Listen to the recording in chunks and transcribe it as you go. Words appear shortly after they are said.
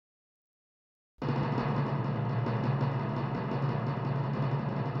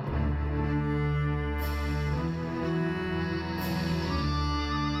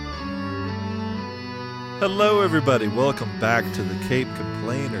Hello, everybody. Welcome back to the Cape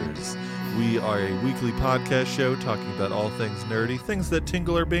Complainers. We are a weekly podcast show talking about all things nerdy, things that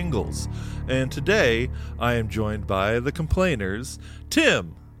tingle our bingles. And today, I am joined by the complainers,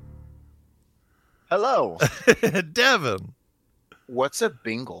 Tim. Hello. Devon. What's a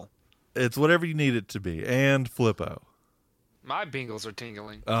bingle? It's whatever you need it to be. And Flippo. My bingles are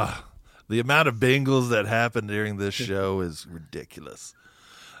tingling. The amount of bingles that happen during this show is ridiculous.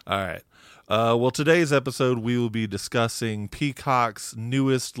 All right. Well, today's episode, we will be discussing Peacock's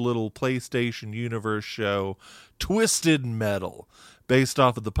newest little PlayStation Universe show, Twisted Metal, based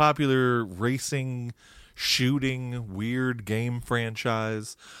off of the popular racing, shooting, weird game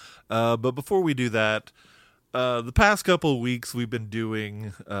franchise. But before we do that, the past couple of weeks, we've been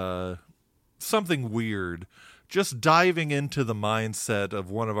doing something weird. Just diving into the mindset of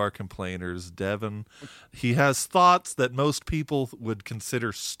one of our complainers, Devon. He has thoughts that most people would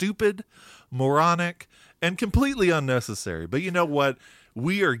consider stupid, moronic, and completely unnecessary. But you know what?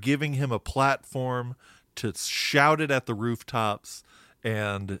 We are giving him a platform to shout it at the rooftops.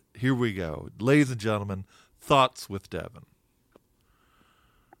 And here we go. Ladies and gentlemen, thoughts with Devon.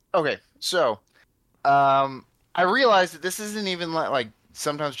 Okay, so I realized that this isn't even like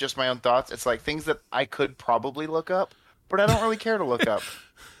sometimes just my own thoughts. It's like things that I could probably look up, but I don't really care to look up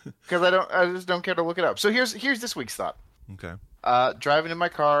because I just don't care to look it up. So here's this week's thought. Okay. Driving in my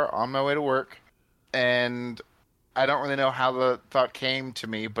car on my way to work, and I don't really know how the thought came to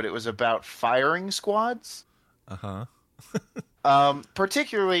me, but it was about firing squads.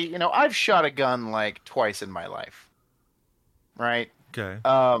 Particularly, I've shot a gun like twice in my life, right? Okay.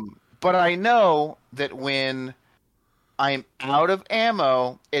 But I know that when I'm out of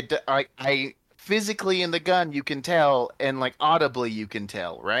ammo, I physically in the gun you can tell, and like audibly you can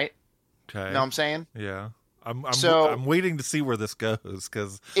tell, right? Okay. You know what I'm saying? Yeah. I'm waiting to see where this goes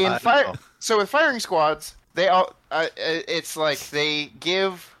because So with firing squads, they all it's like they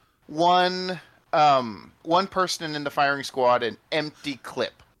give one person in the firing squad an empty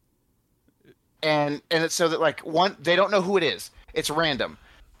clip, and it's so that like they don't know who it is. It's random,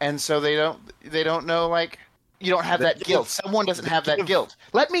 and so they don't know like. You don't have that guilt. Someone doesn't have that guilt.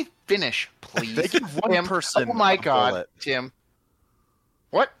 Let me finish, please. They give one Tim. person. Oh my a God, bullet. Tim.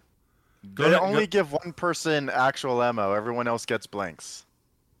 What? They only give one person actual ammo. Everyone else gets blanks.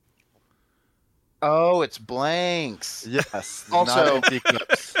 Oh, it's blanks. Yes. Also- not empty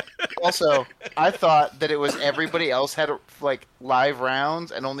clips. Also, I thought that it was everybody else had like live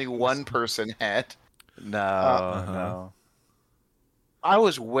rounds and only one person had. No. I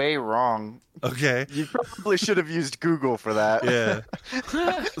was way wrong. Okay. You probably should have used Google for that. Yeah.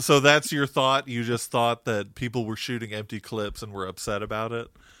 So that's your thought? You just thought that people were shooting empty clips and were upset about it?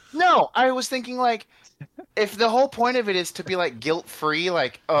 No, I was thinking like, if the whole point of it is to be like guilt-free,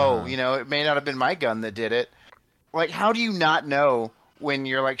 like, it may not have been my gun that did it. Like, how do you not know when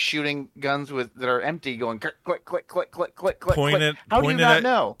you're like shooting guns that are empty, going click, click, click, click, click, click, click? How do you not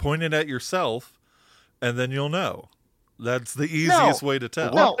know? Point it at yourself, and then you'll know. That's the easiest way to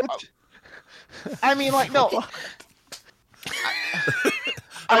tell. No. I mean, like, no. Am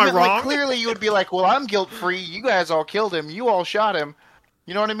I wrong? Like, clearly, you would be like, well, I'm guilt-free. You guys all killed him. You all shot him.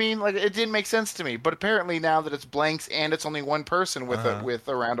 You know what I mean? Like, it didn't make sense to me. But apparently, now that it's blanks and it's only one person with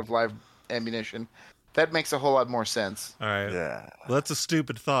a round of live ammunition, that makes a whole lot more sense. All right. Yeah. Well, that's a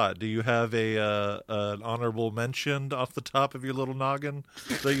stupid thought. Do you have an honorable mention off the top of your little noggin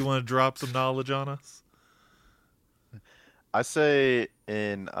that you want to drop some knowledge on us? I say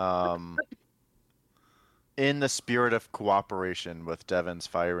in the spirit of cooperation with Devon's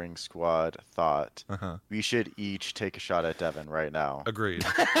firing squad thought, we should each take a shot at Devon right now. Agreed.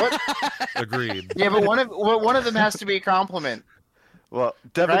 What? Agreed. Yeah, but one of them has to be a compliment. Well,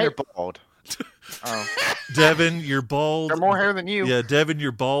 Devon, Right? you're bald. Oh. Devon, you're bald. Got more hair than you. Yeah, Devon,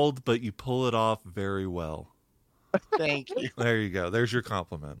 you're bald, but you pull it off very well. Thank you. There you go. There's your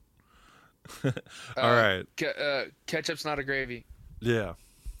compliment. All right. Ketchup's not a gravy. Yeah.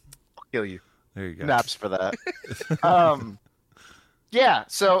 I'll kill you. There you go. Naps for that. Yeah.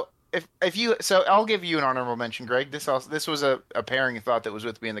 So so I'll give you an honorable mention, Greg. This was a pairing thought that was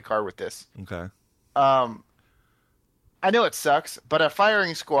with me in the car with this. Okay. I know it sucks, but a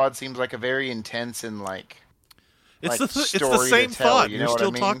firing squad seems like a very intense and It's like the story same to tell, thought. you You're know what I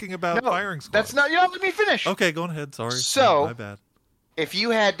still mean? talking about No, firing squad. That's not. You don't let me finish. Okay, go ahead. Sorry. So- my bad. If you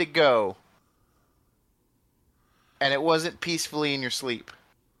had to go, and it wasn't peacefully in your sleep,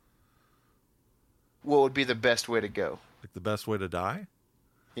 what would be the best way to go? Like the best way to die?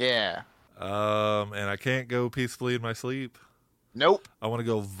 Yeah. And I can't go peacefully in my sleep. Nope. I want to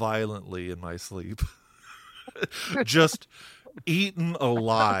go violently in my sleep. Just eaten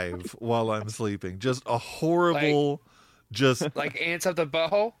alive while I'm sleeping. Just a horrible, just Like ants up the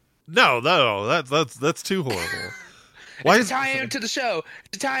butthole? no, that's too horrible. It's a tie-in to the show.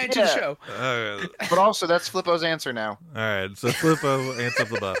 It's a tie-in to the Yeah. show. But also, that's Flippo's answer now. All right, so Flippo ants up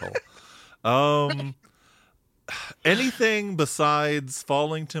the butthole. Anything besides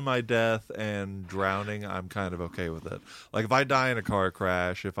falling to my death and drowning, I'm kind of okay with it. Like if I die in a car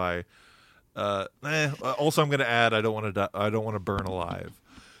crash, if I, also I'm going to add I don't want to I don't want to burn alive.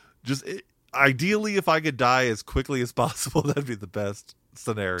 Ideally, if I could die as quickly as possible, that'd be the best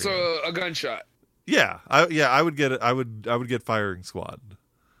scenario. So a gunshot. Yeah, I would get it. I would get firing squad.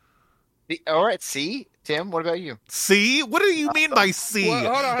 All right, see? Tim, what about you? See? What do you mean by see?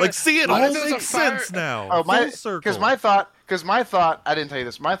 Well, hold on. Like, see, it What all if there's a makes fire- sense now. Oh, Full circle. because my thought, I didn't tell you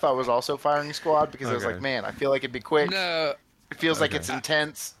this. My thought was also firing squad because I was Okay. like, man, I feel like it'd be quick. No, It feels like Okay. it's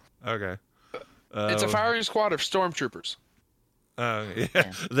intense. Okay. it's a firing squad of stormtroopers.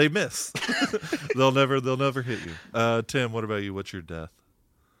 Yeah, they miss. they'll never hit you. Tim, what about you? What's your death?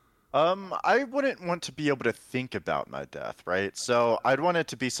 I wouldn't want to be able to think about my death, right? So I'd want it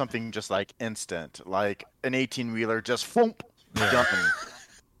to be something just like instant, like an 18-wheeler just thump, done.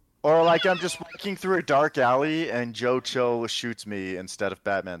 Or like I'm just walking through a dark alley and Joe Chill shoots me instead of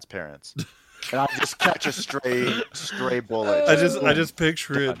Batman's parents. And I just catch a stray bullet. I just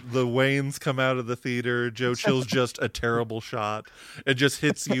picture it. The Waynes come out of the theater. Joe Chill's just a terrible shot. It just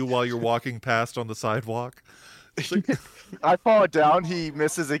hits you while you're walking past on the sidewalk. I fall down, he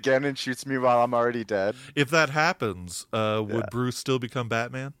misses again and shoots me while I'm already dead. If that happens, would Bruce still become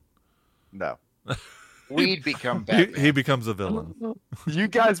Batman? No. We'd become Batman. He becomes a villain. You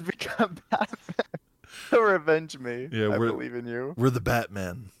guys become Batman. Revenge me. Yeah, I we're- believe in you. We're the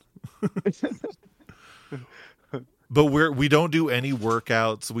Batmen. But we don't do any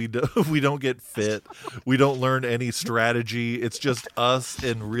workouts. We don't get fit. We don't learn any strategy. It's just us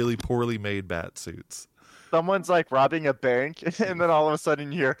in really poorly made bat suits. Someone's like robbing a bank, and then all of a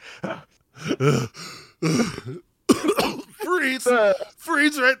sudden you hear, Freeze!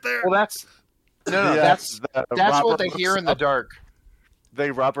 Freeze right there. Well, that's no. Yeah, That's the what robber they hear looks in the up- dark.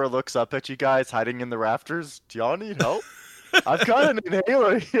 The robber looks up at you guys hiding in the rafters. Do y'all need help? I've got an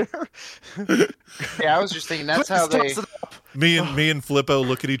inhaler here. Yeah, I was just thinking that's how they. Toss it up. Me and Flippo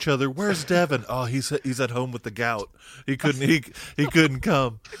look at each other. Where's Devon? Oh, he's at home with the gout. He couldn't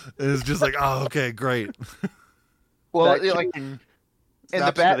come. It's just like, oh, okay, great. Well, That like king in the snaps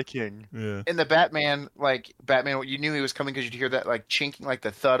for bat the king. Yeah. in the Batman, you knew he was coming because you'd hear that like chinking, like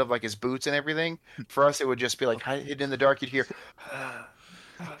the thud of like his boots and everything. For us, it would just be like hidden in the dark. You'd hear.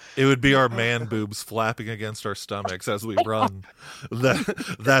 It would be our man boobs flapping against our stomachs as we run.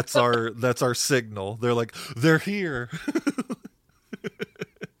 That's our signal. They're like, they're here.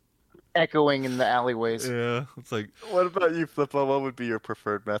 Echoing in the alleyways. Yeah, it's like, What about you, Flippo? What would be your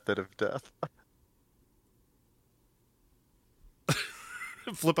preferred method of death?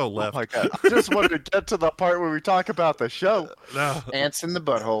 Flippo left. Oh my god! I just wanted to get to the part where we talk about the show. No. Ants in the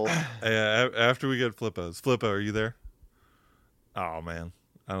butthole. Yeah, after we get Flippo's. Flippo, are you there? Oh man,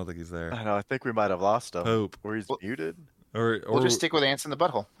 I don't think he's there. I know. I think we might have lost him. Hope. Or he's muted. Or We'll just stick with ants in the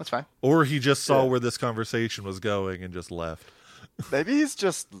butthole. That's fine. or he just saw Yeah. where this conversation was going and just left. Maybe he's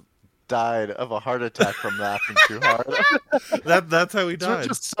just died of a heart attack from laughing too hard. That's how he We're died.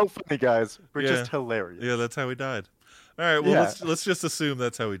 just so funny, guys. We're Yeah. just hilarious. Yeah, that's how he died. All right, well, Yeah. let's just assume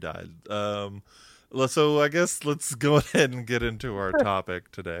that's how he died. So I guess let's go ahead and get into our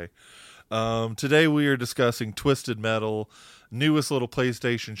topic today. Today we are discussing Twisted Metal, newest little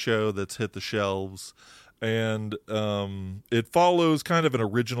PlayStation show that's hit the shelves, and it follows kind of an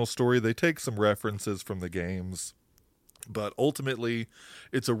original story. They take some references from the games, but ultimately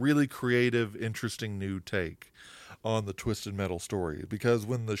it's a really creative, interesting new take on the Twisted Metal story. Because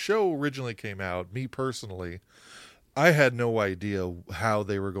when the show originally came out, me personally, I had no idea how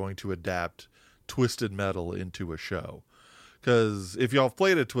they were going to adapt Twisted Metal into a show. Because if y'all have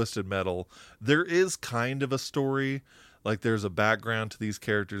played a Twisted Metal, there is kind of a story. Like, there's a background to these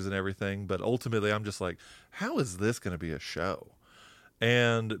characters and everything. But ultimately, I'm just like, how is this going to be a show?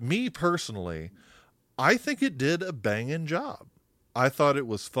 And me personally, I think it did a banging job. I thought it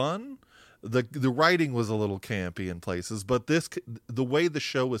was fun. The writing was a little campy in places. But the way the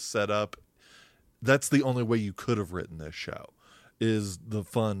show was set up, that's the only way you could have written this show, is the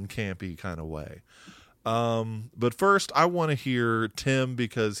fun, campy kind of way. But first, I want to hear Tim,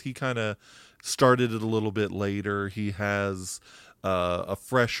 because he kind of started it a little bit later. He has a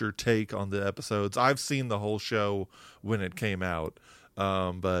fresher take on the episodes. I've seen the whole show when it came out.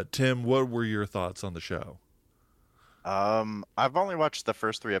 But Tim, what were your thoughts on the show? I've only watched the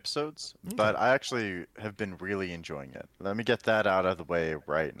first 3 episodes, but I actually have been really enjoying it. Let me get that out of the way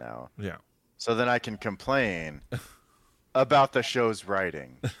right now. Yeah. So then I can complain about the show's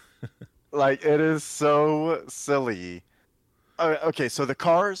writing. Like, it is so silly. Okay, so the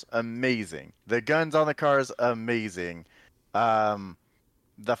cars, amazing. The guns on the cars, amazing. The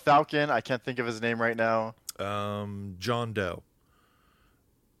Falcon, I can't think of his name right now. John Doe.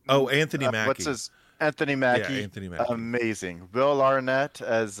 Oh, Anthony Mackie. What's his Anthony Mackie? Yeah, Anthony Mackie. Amazing. Will Arnett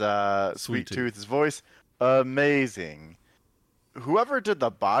as Sweet Tooth's voice, amazing. Whoever did the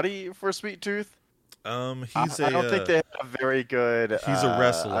body for Sweet Tooth, I don't think they have very good. He's a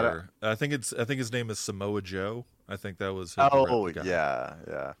wrestler. I think his name is Samoa Joe. I think that was. His guy.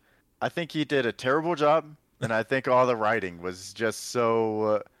 Yeah. I think he did a terrible job, and I think all the writing was just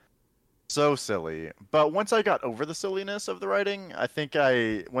so silly. But once I got over the silliness of the writing, I think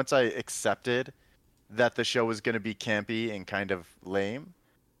once I accepted that the show was going to be campy and kind of lame,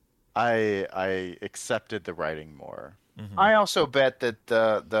 I accepted the writing more. Mm-hmm. I also bet that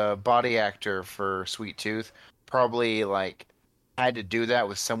the body actor for Sweet Tooth probably like had to do that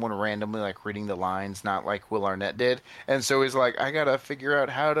with someone randomly like reading the lines, not like Will Arnett did. And so he's like, I gotta figure out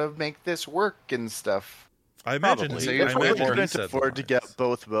how to make this work and stuff. I imagine So he couldn't said afford to get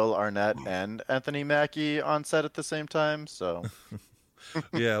both Will Arnett and Anthony Mackie on set at the same time. So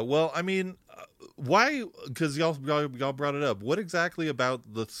yeah, well, I mean, why? Because y'all brought it up. What exactly about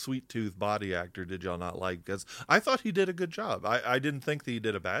the Sweet Tooth body actor did y'all not like? Because I thought he did a good job. I didn't think that he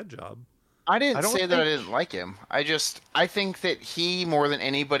did a bad job. I didn't say that I didn't like him. I think that he, more than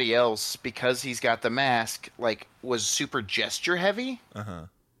anybody else, because he's got the mask, like, was super gesture heavy. Uh-huh.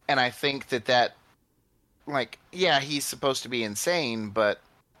 And I think that, like, yeah, he's supposed to be insane, but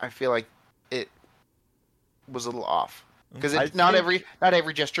I feel like it was a little off. Because not every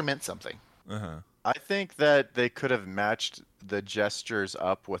gesture meant something. Uh-huh. I think that they could have matched the gestures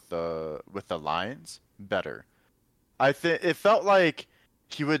up with the lines better. I think it felt like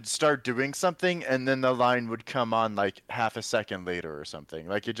he would start doing something and then the line would come on like half a second later or something.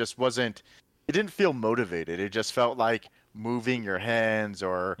 Like it didn't feel motivated. It just felt like moving your hands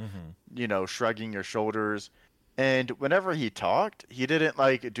or shrugging your shoulders. And whenever he talked, he didn't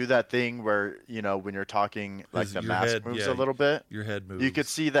like do that thing where, when you're talking, like the mask moves a little bit. Your head moves. You could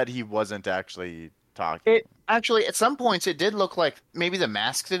see that he wasn't actually talking. It actually, at some points, it did look like maybe the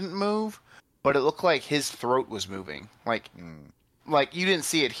mask didn't move, but it looked like his throat was moving. Like you didn't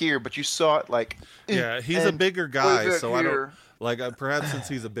see it here, but you saw it. Like yeah, he's a bigger guy, so I don't like. Perhaps since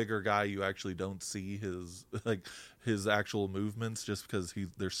he's a bigger guy, you actually don't see his actual movements just because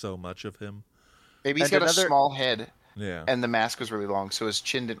there's so much of him. Maybe he's got a small head. Yeah. And the mask was really long, so his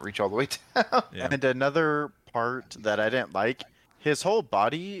chin didn't reach all the way down. Yeah. And another part that I didn't like, his whole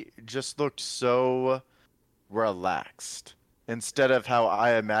body just looked so relaxed. Instead of how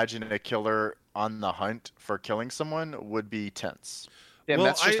I imagine a killer on the hunt for killing someone would be tense. Yeah, well,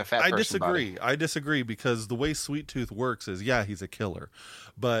 that's just a fat I person disagree. body. I disagree because the way Sweet Tooth works is, yeah, he's a killer,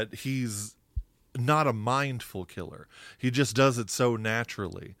 but he's not a mindful killer. He just does it so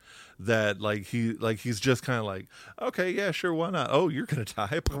naturally that he's just kind of like, okay, yeah, sure, why not? Oh, you're gonna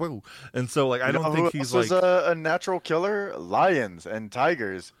die, and so like I don't think he's like a natural killer. Lions and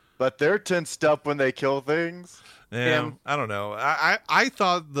tigers, but they're tensed up when they kill things. Yeah, I don't know. I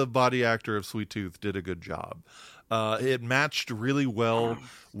thought the body actor of Sweet Tooth did a good job. It matched really well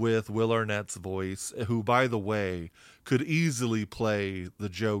with Will Arnett's voice, who, by the way, could easily play the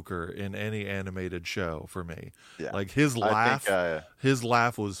Joker in any animated show for me. Yeah. Like his laugh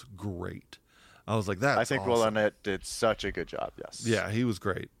was great. I was like, that's I think awesome. Will Arnett did such a good job. Yes. Yeah, he was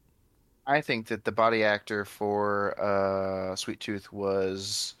great. I think that the body actor for Sweet Tooth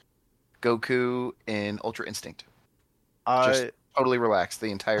was Goku in Ultra Instinct. Just totally relaxed the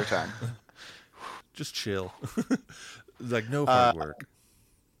entire time. Just chill. Like no hard work.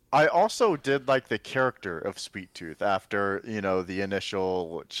 I also did like the character of Sweet Tooth after, the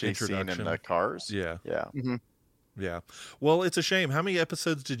initial chase scene in the cars. Yeah. Yeah. Mm-hmm. Yeah. Well, it's a shame. How many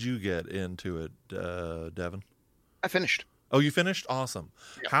episodes did you get into it, Devon? I finished. Oh, you finished? Awesome.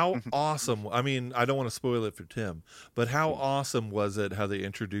 Yeah. How awesome. I mean, I don't want to spoil it for Tim, but how awesome was it how they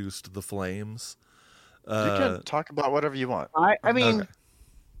introduced the flames? You can talk about whatever you want. I mean,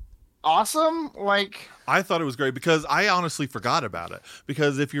 awesome. Like, I thought it was great because I honestly forgot about it.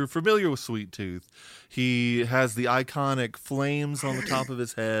 Because if you're familiar with Sweet Tooth, he has the iconic flames on the top of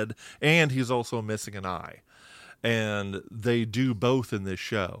his head, and he's also missing an eye. And they do both in this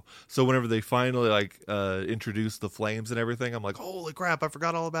show. So whenever they finally introduce the flames and everything, I'm like, holy crap, I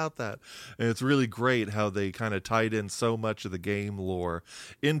forgot all about that. And it's really great how they kind of tied in so much of the game lore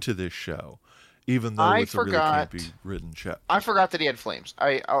into this show. even though it's a really campy written show. I forgot that he had flames.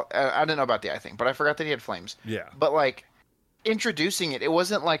 I didn't know about the eye thing, but I forgot that he had flames. Yeah. But like introducing it, it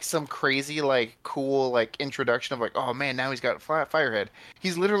wasn't like some crazy like cool like introduction of like, oh man, now he's got firehead.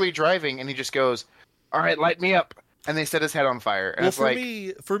 He's literally driving and he just goes, "All right, light me up." And they set his head on fire. And well,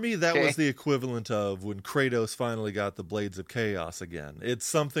 it's for me, that okay. was the equivalent of when Kratos finally got the Blades of Chaos again. It's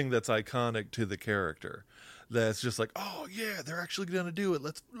something that's iconic to the character. That's just like, oh yeah, they're actually gonna do it.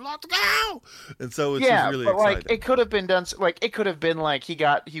 Let's go! And so it's just really but exciting. like it could have been done. Like it could have been like he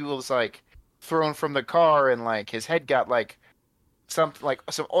was like thrown from the car and like his head got like some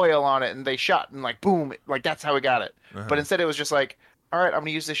oil on it and they shot and like boom, like that's how he got it. But instead it was just like, all right, I'm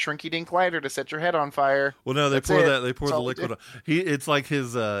gonna use this shrinky dink lighter to set your head on fire. Well, no, they pour the liquid on. It's like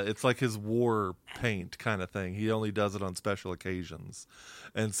his war paint kind of thing. He only does it on special occasions,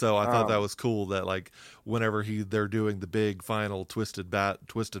 and so I thought that was cool. That like whenever they're doing the big final twisted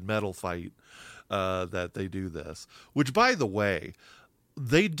metal fight, that they do this. Which, by the way,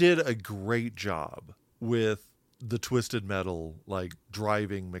 they did a great job with the twisted metal like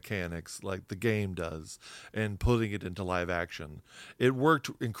driving mechanics like the game does and putting it into live action. It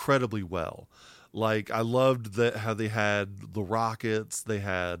worked incredibly well. Like I loved how they had the rockets, they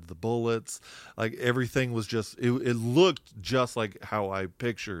had the bullets, like everything was just it looked just like how I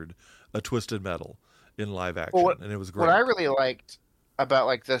pictured a twisted metal in live action. And it was great. What I really liked about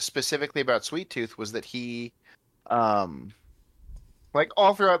like specifically about Sweet Tooth was that he like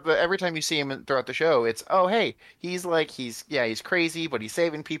all throughout every time you see him throughout the show, it's he's crazy, but he's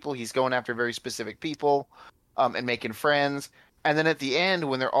saving people. He's going after very specific people, and making friends. And then at the end,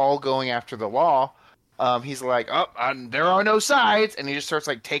 when they're all going after the law, he's like, there are no sides, and he just starts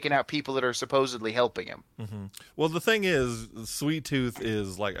like taking out people that are supposedly helping him. Mm-hmm. Well, the thing is, Sweet Tooth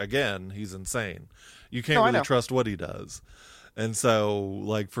is like again, he's insane. You can't really trust what he does. And so,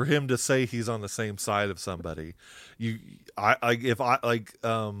 like, for him to say he's on the same side of somebody, who's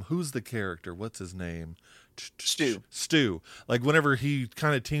the character? What's his name? Stu. Like, whenever he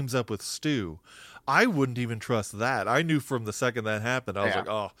kind of teams up with Stu, I wouldn't even trust that. I knew from the second that happened, I was like,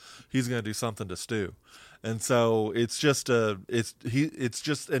 oh, he's going to do something to Stu. And so it's just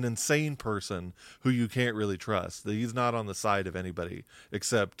an insane person who you can't really trust. He's not on the side of anybody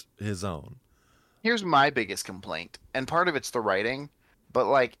except his own. Here's my biggest complaint, and part of it's the writing, but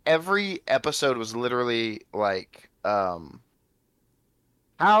like every episode was literally like, how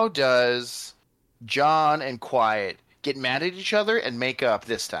does John and Quiet get mad at each other and make up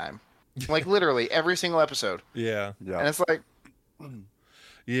this time? Like literally every single episode. Yeah. And it's like,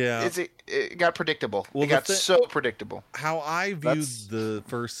 yeah, it got predictable. Well, it got so predictable. How I viewed the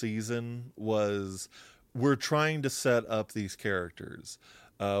first season was we're trying to set up these characters.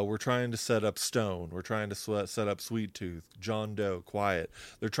 We're trying to set up Stone. We're trying to set up Sweet Tooth, John Doe, Quiet.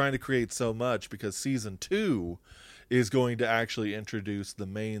 They're trying to create so much because season 2 is going to actually introduce the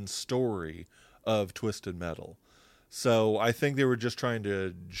main story of Twisted Metal. So I think they were just trying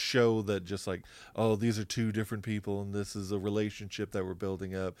to show that just like, oh, these are two different people and this is a relationship that we're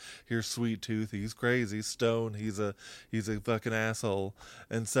building up. Here's Sweet Tooth, he's crazy. Stone, he's a fucking asshole.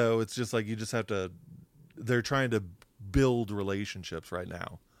 And so it's just like you just have to, they're trying to build relationships right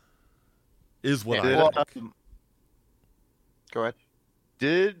now is what I think. Go ahead.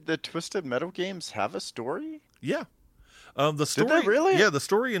 Did the Twisted Metal games have a story? Yeah. The story, did they really? Yeah, the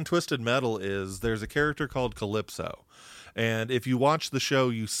story in Twisted Metal is there's a character called Calypso. And if you watch the show,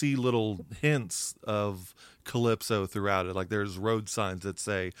 you see little hints of Calypso throughout it. Like there's road signs that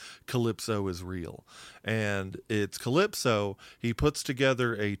say Calypso is real. And it's Calypso. He puts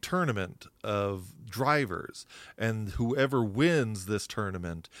together a tournament of drivers. And whoever wins this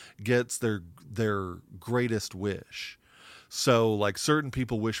tournament gets their greatest wish. So, like, certain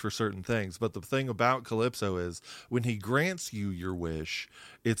people wish for certain things. But the thing about Calypso is when he grants you your wish,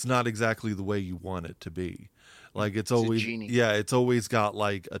 it's not exactly the way you want it to be. Like, it's always, it's always got,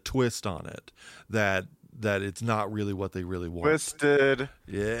 like, a twist on it that it's not really what they really want. Twisted.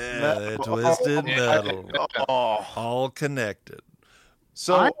 Yeah, twisted metal. All connected.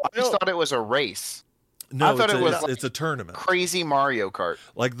 So I just thought it was a race. No, it's a tournament. Crazy Mario Kart.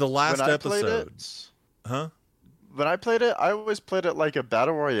 Like the last episode. When I played it, I always played it like a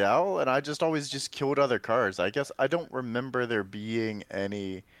battle royale, and I always killed other cars. I guess I don't remember there being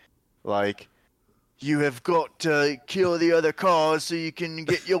any, like, you have got to kill the other cars so you can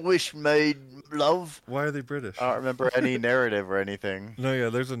get your wish made, love. Why are they British? I don't remember any narrative or anything. No, yeah,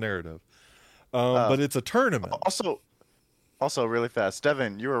 there's a narrative. But it's a tournament. Also, really fast,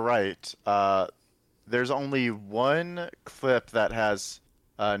 Devon, you were right. There's only one clip that has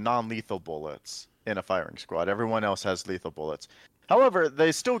non-lethal bullets in a firing squad. Everyone else has lethal bullets. However,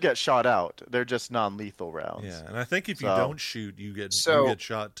 they still get shot out. They're just non-lethal rounds. Yeah, and I think if you So- don't shoot, you get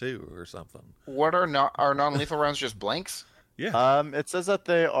shot too or something. What are non-lethal rounds? Just blanks? Yeah. It says that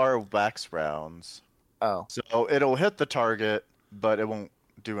they are wax rounds. Oh. So it'll hit the target, but it won't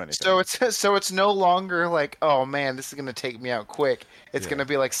do anything. So it's no longer like, oh man, this is gonna take me out quick. It's gonna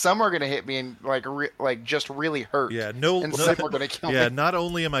be like some are gonna hit me and like just really hurt. Yeah, and some are gonna kill yeah, me. not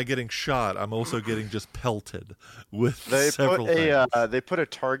only am I getting shot, I'm also getting just pelted with They several put things. they put a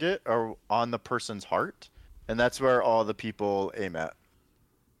target on the person's heart, and that's where all the people aim at.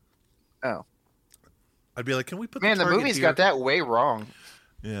 Oh I'd be like, can we put man, the the target movie's here? got that way wrong.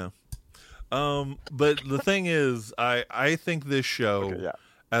 Yeah. But the thing is, I think this show, Okay, yeah.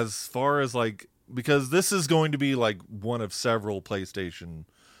 as far as like, because this is going to be like one of several PlayStation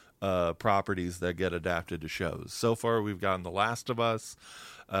properties that get adapted to shows. So far, we've gotten The Last of Us.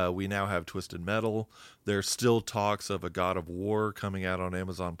 We now have Twisted Metal. There's still talks of a God of War coming out on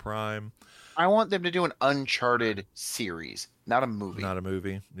Amazon Prime. I want them to do an Uncharted series, not a movie. Not a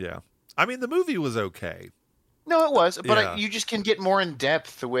movie. Yeah. I mean, the movie was okay. No, it was, but Yeah. you just can get more in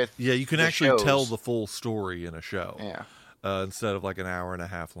depth with. Yeah, you can the actually shows. tell the full story in a show. Yeah. Instead of like an hour and a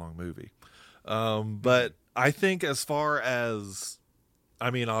half long movie. But I think as far as,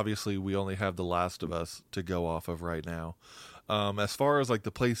 I mean, obviously we only have The Last of Us to go off of right now. As far as like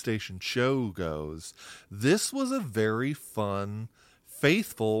the PlayStation show goes, this was a very fun,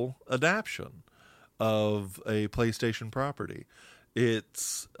 faithful adaptation of a PlayStation property.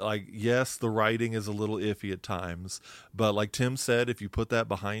 It's like, yes, the writing is a little iffy at times, but like Tim said, if you put that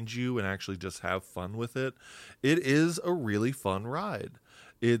behind you and actually just have fun with it, it is a really fun ride.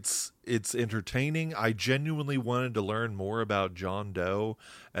 It's entertaining. I genuinely wanted to learn more about John Doe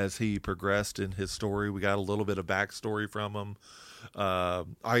as he progressed in his story. We got a little bit of backstory from him.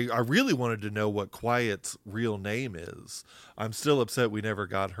 I really wanted to know what Quiet's real name is. I'm still upset we never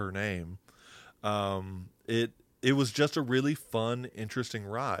got her name. It was just a really fun, interesting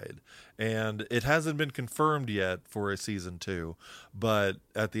ride. And it hasn't been confirmed yet for a season 2, but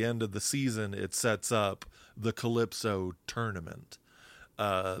at the end of the season, it sets up the Calypso tournament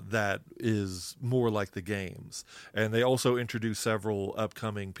that is more like the games. And they also introduce several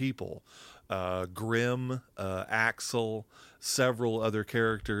upcoming people. Grimm, Axel, several other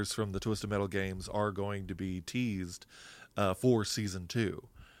characters from the Twisted Metal games are going to be teased for season 2.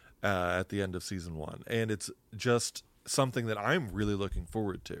 At the end of season 1, and it's just something that I'm really looking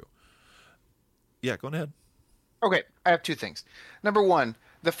forward to. Yeah, go ahead. Okay, I have two things. Number one,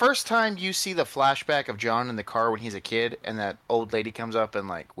 the first time you see the flashback of John in the car when he's a kid, and that old lady comes up and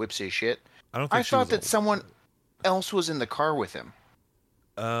like whips his shit. I don't think I she thought was that old. someone else was in the car with him.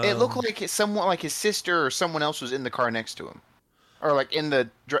 It looked like someone, like his sister or someone else, was in the car next to him, or like in the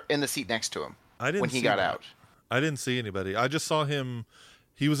seat next to him I didn't when he see got that. out. I didn't see anybody. I just saw him.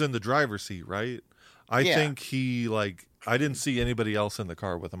 He was in the driver's seat, right? I think he I didn't see anybody else in the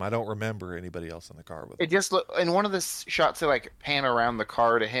car with him. I don't remember anybody else in the car with him. It just looked in one of the shots they like pan around the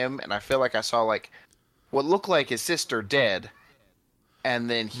car to him, and I feel like I saw like what looked like his sister dead, and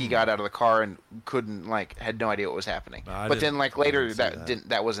then he got out of the car and couldn't had no idea what was happening. I But then didn't later see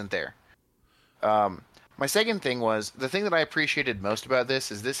that wasn't there. My second thing was the thing that I appreciated most about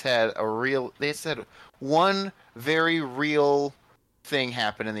this is this had one very real thing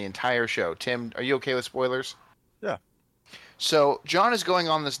happen in the entire show. Tim, are you okay with spoilers? Yeah. So John is going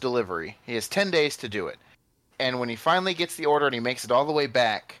on this delivery. He has 10 days to do it. And when he finally gets the order and he makes it all the way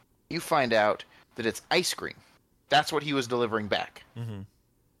back, you find out that it's ice cream. That's what he was delivering back. Mm-hmm.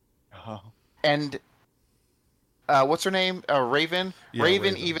 Oh. And what's her name? Raven? Yeah,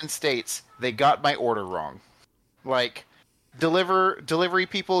 Raven Raven. even states, they got my order wrong. Like, delivery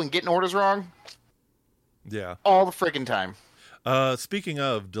people and getting orders wrong Yeah. all the friggin' time. Speaking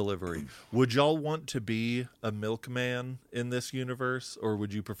of delivery, would y'all want to be a milkman in this universe, or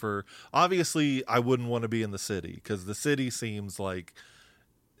would you prefer? Obviously, I wouldn't want to be in the city because the city seems like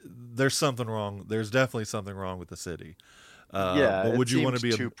there's something wrong. There's definitely something wrong with the city. But would you want to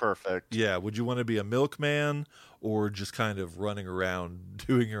be too perfect? Yeah, would you want to be a milkman or just kind of running around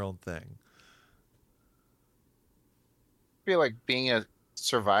doing your own thing? I feel like being a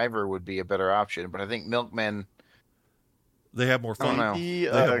survivor would be a better option, but I think milkmen. They have more I don't fun. know. Maybe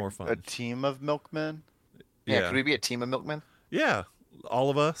They have more fun. a team of milkmen. Yeah, could we be a team of milkmen? Yeah, all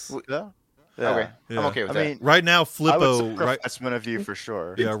of us. Yeah. Okay, Yeah. I'm okay with I that. mean, Right now, I would Flippo. sacrifice one of you for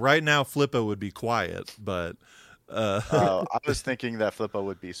sure. Yeah, right now Flippo would be quiet, but I was thinking that Flippo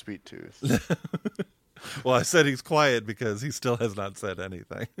would be Sweet Tooth. well, I said he's quiet because he still has not said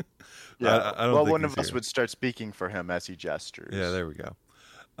anything. Yeah. I don't well, think one he's of us here. would start speaking for him as he gestures. Yeah, there we go.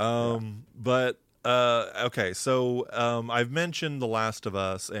 But Okay, so I've mentioned The Last of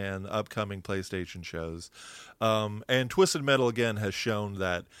Us and upcoming PlayStation shows, and Twisted Metal again has shown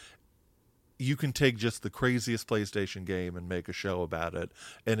that you can take just the craziest PlayStation game and make a show about it,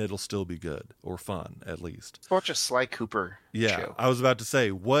 and it'll still be good or fun at least. Let's watch a Sly Cooper show. I was about to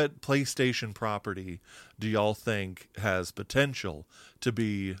say, what PlayStation property do y'all think has potential to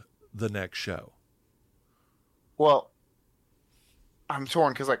be the next show? Well, I'm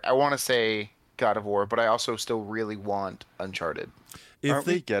torn because I want to say God of War, but I also still really want Uncharted. Aren't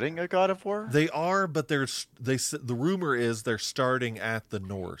they getting a God of War? They are, but the rumor is they're starting at the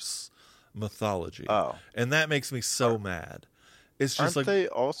Norse mythology. Oh, and that makes me so mad. It's just aren't they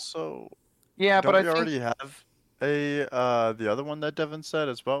also? Yeah, Don't but we already have the other one that Devon said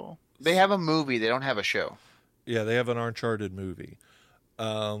as well? They have a movie. They don't have a show. Yeah, they have an Uncharted movie.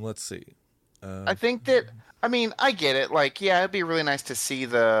 Let's see. I think that. I mean, I get it. It'd be really nice to see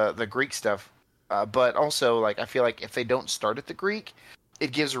the Greek stuff, but also I feel like if they don't start at the Greek,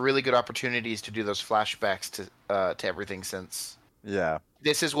 it gives really good opportunities to do those flashbacks to everything since. Yeah.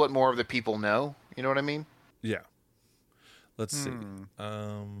 This is what more of the people know. You know what I mean? Yeah. Let's see.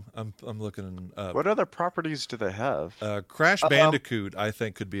 I'm looking up. What other properties do they have? Crash Bandicoot, I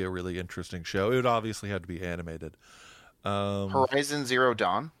think, could be a really interesting show. It would obviously have to be animated. Horizon Zero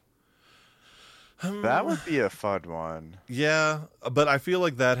Dawn. That would be a fun one. Yeah, but I feel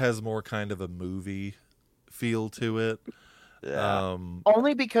like that has more kind of a movie feel to it. Yeah.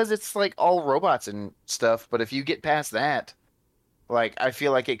 Only because it's all robots and stuff. But if you get past that, I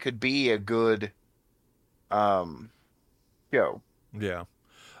feel like it could be a good show. Yeah.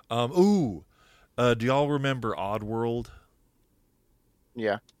 Do y'all remember Oddworld?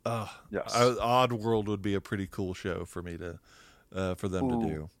 Yeah. Yes. Oddworld would be a pretty cool show for me for them to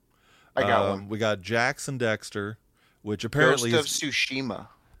do. I got one. We got Jackson Dexter, which apparently Ghost of Tsushima.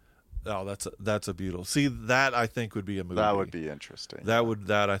 Oh, that's a beautiful. See, that I think would be a movie. That would be interesting.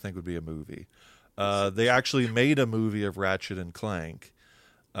 That I think would be a movie. They actually made a movie of Ratchet and Clank.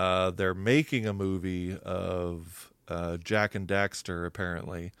 They're making a movie of Jack and Daxter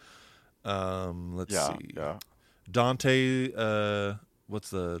apparently. Let's see. Yeah. Dante. What's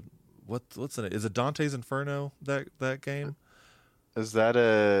the name? Is it Dante's Inferno? That game? Is that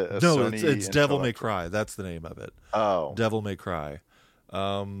a no? Sony It's Devil May Cry. That's the name of it. Oh, Devil May Cry.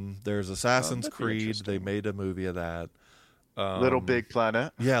 There's Assassin's Creed. They interesting. made a movie of that. Little Big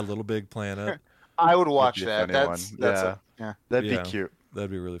Planet. Yeah, Little Big Planet. I would watch That'd be a that. funny That's one. yeah. That'd Yeah. be cute.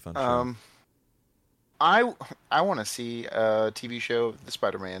 That'd be a really fun show. I want to see a TV show of the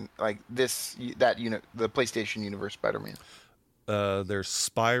Spider-Man the PlayStation Universe Spider-Man. There's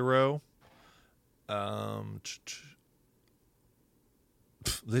Spyro.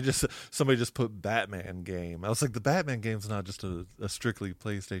 Somebody just put Batman game. I was like, the Batman game's not just a strictly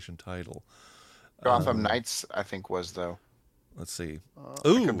PlayStation title. Gotham Knights, I think, was though. Let's see. I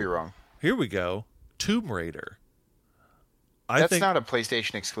could be wrong. Here we go. Tomb Raider. That's not a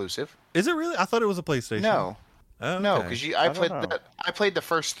PlayStation exclusive. Is it really? I thought it was a PlayStation. No, Oh, no, okay. because know. I played the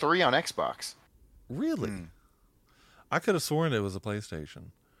first 3 on Xbox. Really? I could have sworn it was a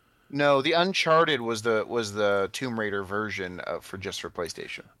PlayStation. No, the Uncharted was the Tomb Raider version for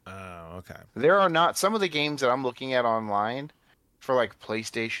PlayStation. Oh, okay. There are not some of the games that I'm looking at online for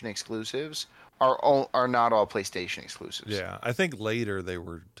PlayStation exclusives are not all PlayStation exclusives. Yeah, I think later they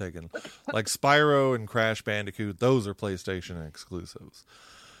were taken, like Spyro and Crash Bandicoot. Those are PlayStation exclusives.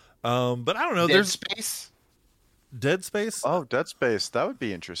 But I don't know. There's Space. Dead Space. Oh, Dead Space. That would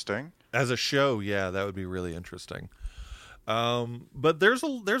be interesting. As a show, yeah, that would be really interesting. But there's a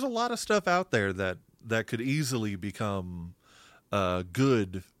lot of stuff out there that could easily become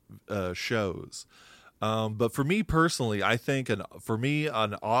good shows. But for me personally, I think an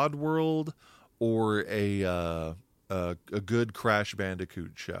Oddworld or a good Crash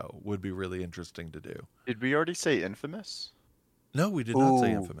Bandicoot show would be really interesting to do. Did we already say Infamous? No, we did not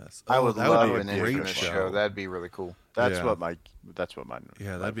say Infamous. I would that love would an be a great Infamous show. That'd be really cool. That's Yeah. what mine.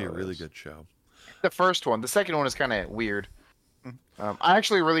 Yeah, that'd be a really good show. The first one. The second one is kind of weird. I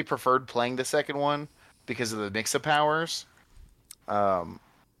actually really preferred playing the second one because of the mix of powers. Oh,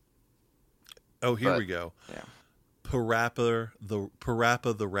 here we go. Yeah. Parappa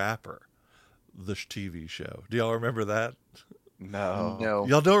the Rapper, the TV show. Do y'all remember that? No. No.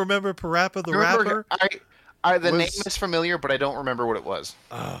 Y'all don't remember Parappa the Rapper? The name is familiar, but I don't remember what it was.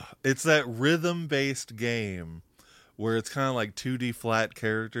 It's that rhythm-based game where it's kind of like 2D flat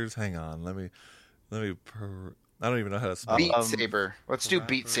characters. Hang on, let me. I don't even know how to spell. Beat Saber. Let's do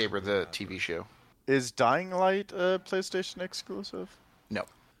Beat Saber, the TV show. Is Dying Light a PlayStation exclusive? No.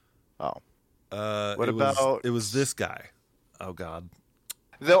 Oh. It What about- it was this guy. Oh God.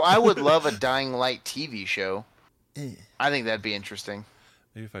 Though I would love a Dying Light TV show. Eh. I think that'd be interesting.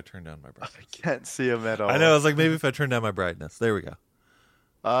 Maybe if I turn down my I brightness. can't see him at all. I know. I was like, maybe if I turn down my brightness. There we go.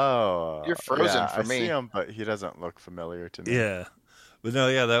 Oh, You're frozen yeah, for I me. see him, but he doesn't look familiar to me. Yeah. But no,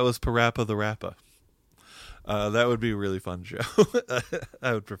 yeah, that was Parappa the Rappa. That would be a really fun show.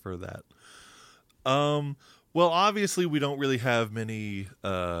 I would prefer that. Well, obviously, we don't really have many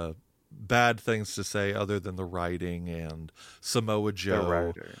bad things to say other than the writing and Samoa Joe.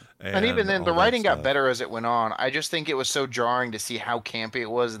 writer. And even then, all the that writing got stuff. better as it went on. I just think it was so jarring to see how campy it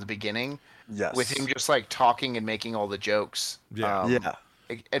was at the beginning, Yes. with him just like talking and making all the jokes. Yeah. Yeah.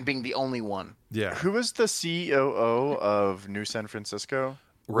 And being the only one. Yeah. Who was the COO of New San Francisco?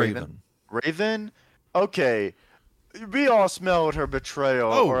 Raven. Raven? Okay. We all smelled her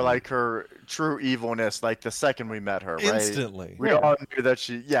betrayal Oh. or like her true evilness like the second we met her, right? Instantly. We all knew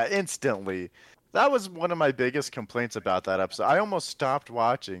that instantly. That was one of my biggest complaints about that episode. I almost stopped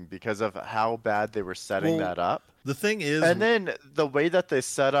watching because of how bad they were setting Well, that up. The thing is, And then the way that they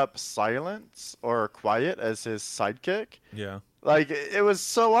set up Silence or Quiet as his sidekick, yeah. like it was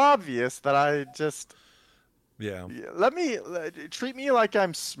so obvious that I just Yeah. treat me like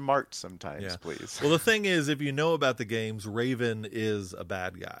I'm smart sometimes, Yeah. please. Well, the thing is, if you know about the games, Raven is a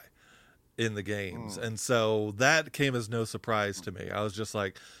bad guy in the games. And so that came as no surprise to me. I was just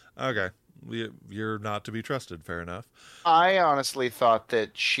like, okay, you're not to be trusted. Fair enough. I honestly thought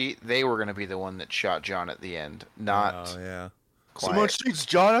that they were going to be the one that shot John at the end, not Oh, yeah. Someone Quiet. shoots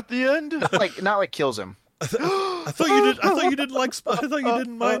John at the end. not like kills him. I thought you did. I thought you didn't like. I thought you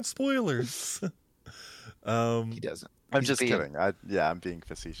didn't mind spoilers. He doesn't. I'm He's just being- kidding. I'm being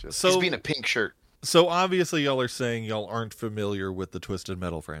facetious. So He's being a pink shirt. So obviously, y'all are saying y'all aren't familiar with the Twisted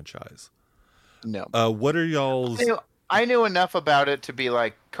Metal franchise. No. What are y'all's? I knew enough about it to be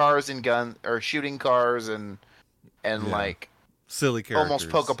like cars and guns or shooting cars and Yeah. like Silly characters. almost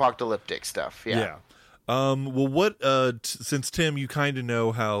post-apocalyptic stuff. Yeah. Well, what? Since Tim, you kind of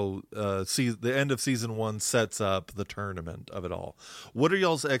know how the end of season 1 sets up the tournament of it all. What are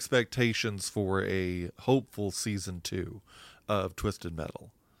y'all's expectations for a hopeful season 2 of Twisted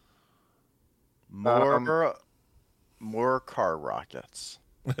Metal? More car rockets.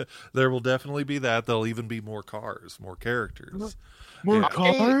 There will definitely be that. There'll even be more cars, more characters. More Yeah.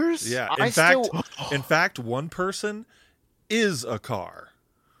 cars? Yeah. I still- In fact, one person is a car.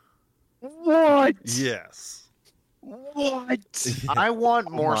 What? Yes. What? I want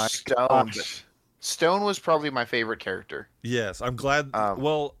more my Stone. gosh. Stone was probably my favorite character. Yes, I'm glad.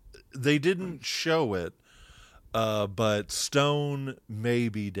 Well, they didn't show it, but Stone may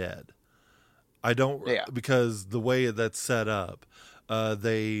be dead. I don't, Yeah. because the way that's set up,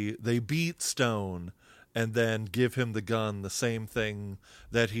 they beat Stone and then give him the gun, the same thing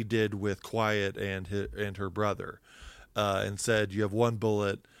that he did with Quiet and her brother, and said, "You have one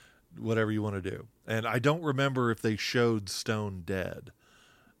bullet, whatever you want to do." And I don't remember if they showed Stone dead.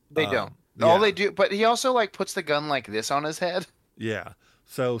 They don't. yeah. All they do, but he also like puts the gun like this on his head. Yeah.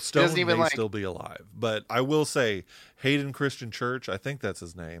 So Stone doesn't even, may like- still be alive. But I will say, Hayden Christian Church, I think that's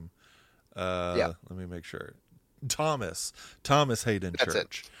his name. Yeah. Let me make sure. Thomas Hayden That's it.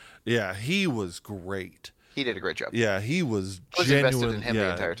 Church. Yeah, he was great. He did a great job. Yeah, he was I was invested genuine. in him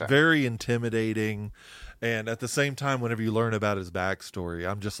the entire time. Very intimidating. And at the same time, whenever you learn about his backstory,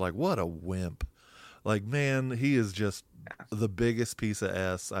 I'm just like, what a wimp. Like, man, he is just the biggest piece of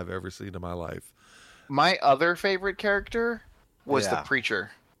S I've ever seen in my life. My other favorite character was the Yeah.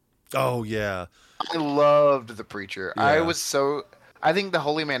 preacher. Oh, yeah. I loved the preacher. Yeah. I think the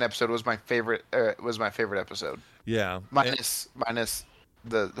Holy Man episode was my favorite. Was my favorite episode. Yeah. Minus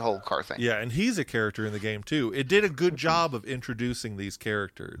the whole car thing. Yeah, and he's a character in the game too. It did a good job of introducing these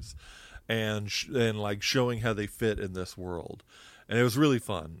characters and like showing how they fit in this world, and it was really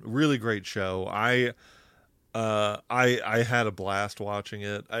fun. Really great show. I had a blast watching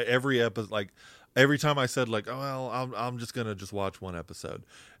it. Every episode, like every time I said like, oh well, I'm just gonna watch one episode.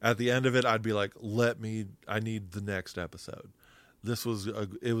 At the end of it, I'd be like, I need the next episode. It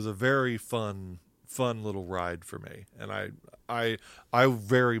was a very fun little ride for me, and I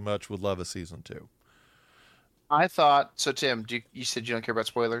very much would love a season 2. I thought so. Tim, you said you don't care about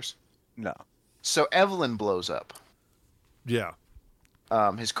spoilers. No. So Evelyn blows up. Yeah,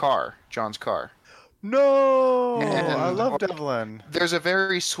 His car, John's car. No. And- I love Devlin. There's a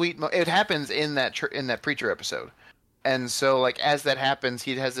very sweet. It happens in that preacher episode, and so like as that happens,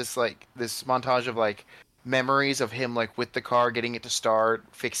 he has this montage of like memories of him like with the car, getting it to start,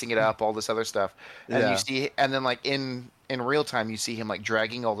 fixing it up, all this other stuff, and Yeah. you see, and then like in real time, you see him like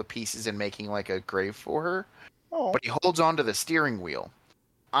dragging all the pieces and making like a grave for her, Oh. but he holds on to the steering wheel.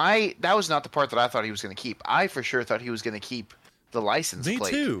 That was not the part that I thought he was going to keep. I for sure thought he was going to keep the license Me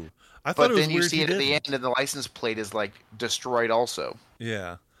plate. too. I thought But it was then you weird see he it at the didn't. end, and the license plate is like destroyed also.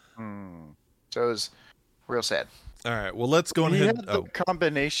 Yeah. So it was real sad. All right. Well, let's go He ahead. had the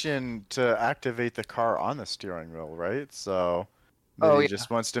combination to activate the car on the steering wheel, right? So maybe he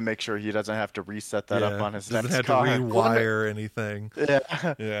just wants to make sure he doesn't have to reset that up on his doesn't next have car. to rewire anything.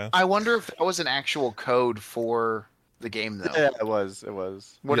 Yeah. Yeah. I wonder if that was an actual code for the game, though. Yeah, it was. It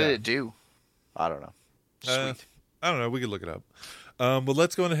was. What Yeah. did it do? I don't know. Sweet. I don't know. We could look it up. But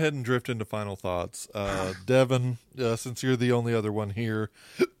let's go ahead and drift into final thoughts. Devin, since you're the only other one here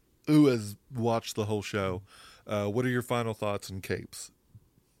who has watched the whole show, what are your final thoughts and capes?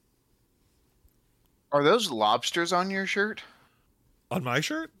 Are those lobsters on your shirt? On my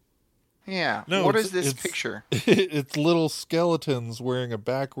shirt? Yeah. No. What is this picture? It's little skeletons wearing a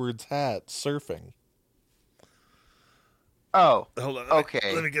backwards hat surfing. Oh. Hold on.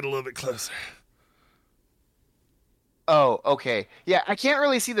 Okay. Let me get a little bit closer. Oh, okay. Yeah, I can't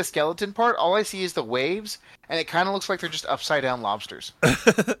really see the skeleton part. All I see is the waves, and it kind of looks like they're just upside down lobsters.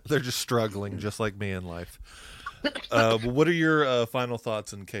 They're just struggling, just like me in life. What are your final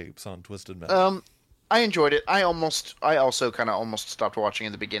thoughts and capes on Twisted Metal? I enjoyed it. I also kind of almost stopped watching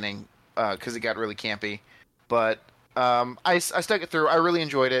in the beginning because it got really campy, but I stuck it through. I really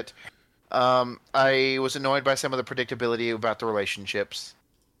enjoyed it. I was annoyed by some of the predictability about the relationships.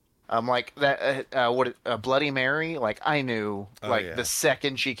 Like that, Bloody Mary. Like I knew, the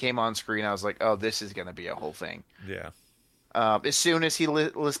second she came on screen, I was like, oh, this is gonna be a whole thing. Yeah. As soon as he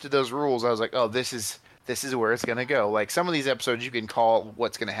listed those rules, I was like, oh, this is where it's gonna go. Like some of these episodes, you can call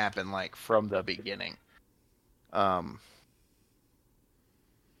what's gonna happen like from the beginning. What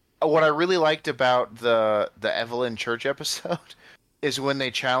I really liked about the Evelyn Church episode is when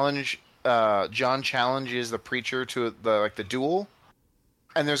they challenge John challenges the preacher to the duel.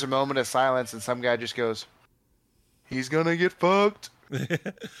 And there's a moment of silence, and some guy just goes, "He's gonna get fucked."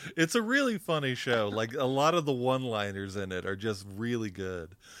 It's a really funny show. Like a lot of the one-liners in it are just really good.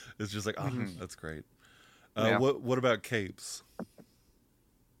 It's just like, oh, that's great. Yeah. What about capes?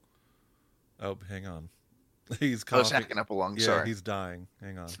 Oh, hang on. He's I was coughing. hacking up a lung. Yeah, Sorry. he's dying.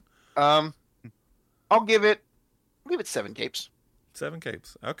 Hang on. I'll give it 7 capes. 7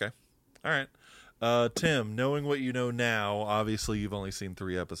 capes. Okay. All right. Tim, knowing what you know now, obviously you've only seen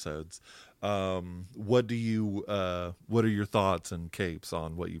 3 episodes. What are your thoughts and capes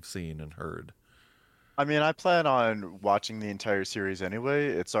on what you've seen and heard? I mean, I plan on watching the entire series anyway.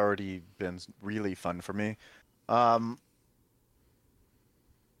 It's already been really fun for me. I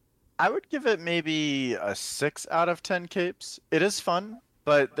would give it maybe a 6 out of 10 capes. It is fun,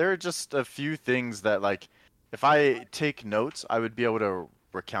 but there are just a few things that, like, if I take notes, I would be able to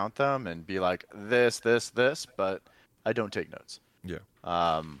recount them and be like, this, but I don't take notes. Yeah.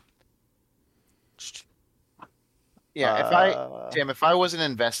 Yeah, if I wasn't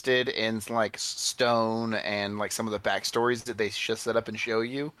invested in like Stone and like some of the backstories that they just set up and show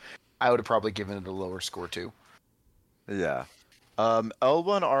you, I would have probably given it a lower score too. Yeah. L1,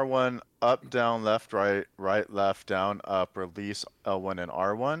 R1, up, down, left, right, right, left, down, up, release L1 and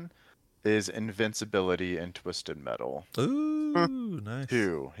R1 is invincibility in Twisted Metal. Ooh, nice.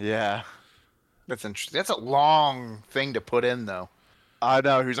 2, yeah. That's interesting. That's a long thing to put in though. I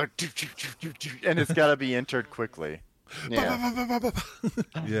know, he's like, and it's got to be entered quickly. Yeah.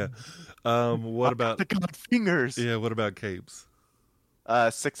 Yeah. What about the god fingers? Yeah, what about capes?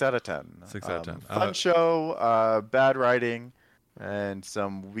 6 out of 10. 6 out of 10. Fun show, bad writing, and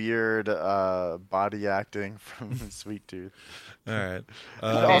some weird body acting from Sweet Tooth. All right.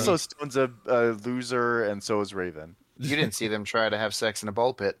 Also, Stone's a loser, and so is Raven. You didn't see them try to have sex in a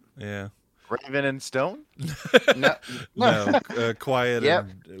ball pit. Yeah. Raven and Stone? No. No, Quiet Yep.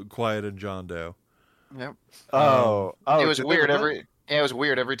 and Quiet and John Doe. Yep. Oh, It was did they weird really? it was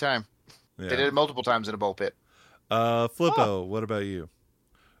weird every time. Yeah. They did it multiple times in a ball pit. Flippo, what about you?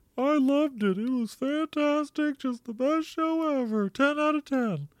 I loved it. It was fantastic. Just the best show ever. 10 out of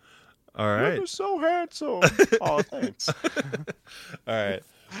 10. All right. You're so handsome. Oh, thanks. All right.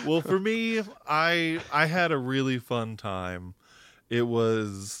 Well, for me, I had a really fun time. It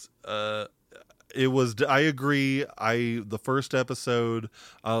was I agree. The first episode,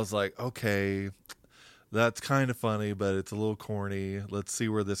 I was like, okay, that's kind of funny, but it's a little corny. Let's see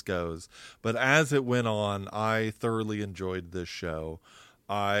where this goes. But as it went on, I thoroughly enjoyed this show.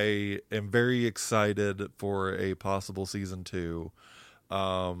 I am very excited for a possible season 2.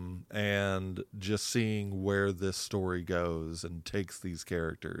 And just seeing where this story goes and takes these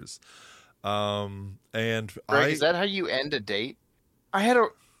characters. And Greg, is that how you end a date? I had a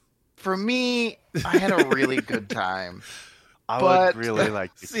really good time. I But- would really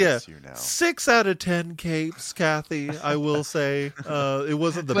like to Yeah, kiss you now. 6 out of 10 capes, Kathy. I will say it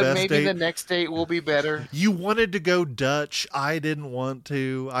wasn't the but best maybe date. the next date will be better. You wanted to go Dutch. I didn't want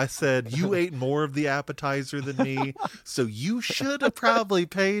to. I said you ate more of the appetizer than me, so you should have probably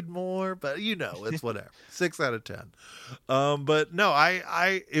paid more. But it's whatever. 6 out of 10. But no,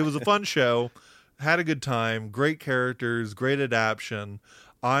 it was a fun show. Had a good time. Great characters. Great adaptation.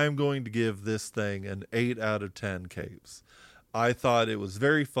 I'm going to give this thing an 8 out of 10 capes. I thought it was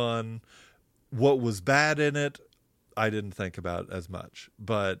very fun. What was bad in it, I didn't think about as much,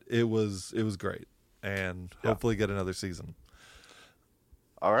 but it was great, and hopefully get another season.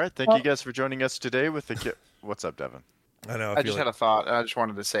 All right, thank you guys for joining us today with the. What's up, Devin? I know. I just had a thought. I just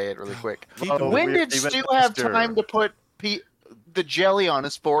wanted to say it really quick. Keep going. When did Even Stu have Mr. time to put the jelly on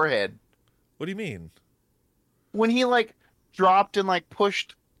his forehead? What do you mean? When he dropped and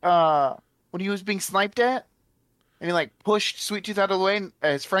pushed when he was being sniped at, and he pushed Sweet Tooth out of the way, and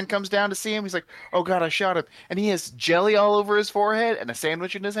his friend comes down to see him. He's like, "Oh God, I shot him!" And he has jelly all over his forehead and a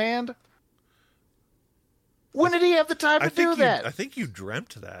sandwich in his hand. When did he have the time to do that? I think you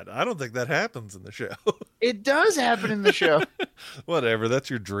dreamt that. I don't think that happens in the show. It does happen in the show. Whatever. That's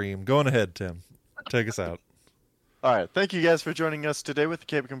your dream. Go on ahead, Tim. Take us out. All right, thank you guys for joining us today with the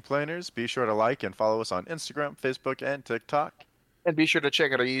Cape Complainers. Be sure to like and follow us on Instagram, Facebook, and TikTok. And be sure to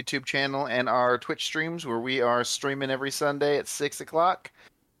check out our YouTube channel and our Twitch streams, where we are streaming every Sunday at 6 o'clock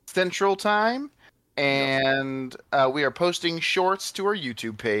Central Time. And we are posting shorts to our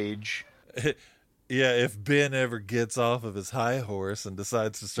YouTube page. Yeah, if Ben ever gets off of his high horse and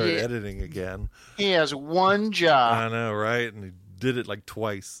decides to start editing again. He has one job. I know, right? And he did it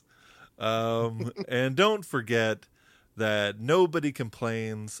twice. And don't forget that nobody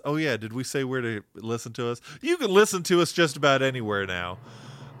complains. Oh yeah, did we say where to listen to us? You can listen to us just about anywhere now.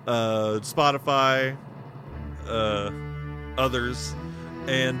 Spotify, others.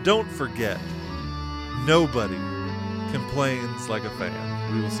 And don't forget, nobody complains like a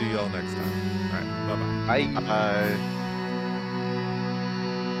fan. We will see y'all next time. All right, bye-bye. Bye. Bye.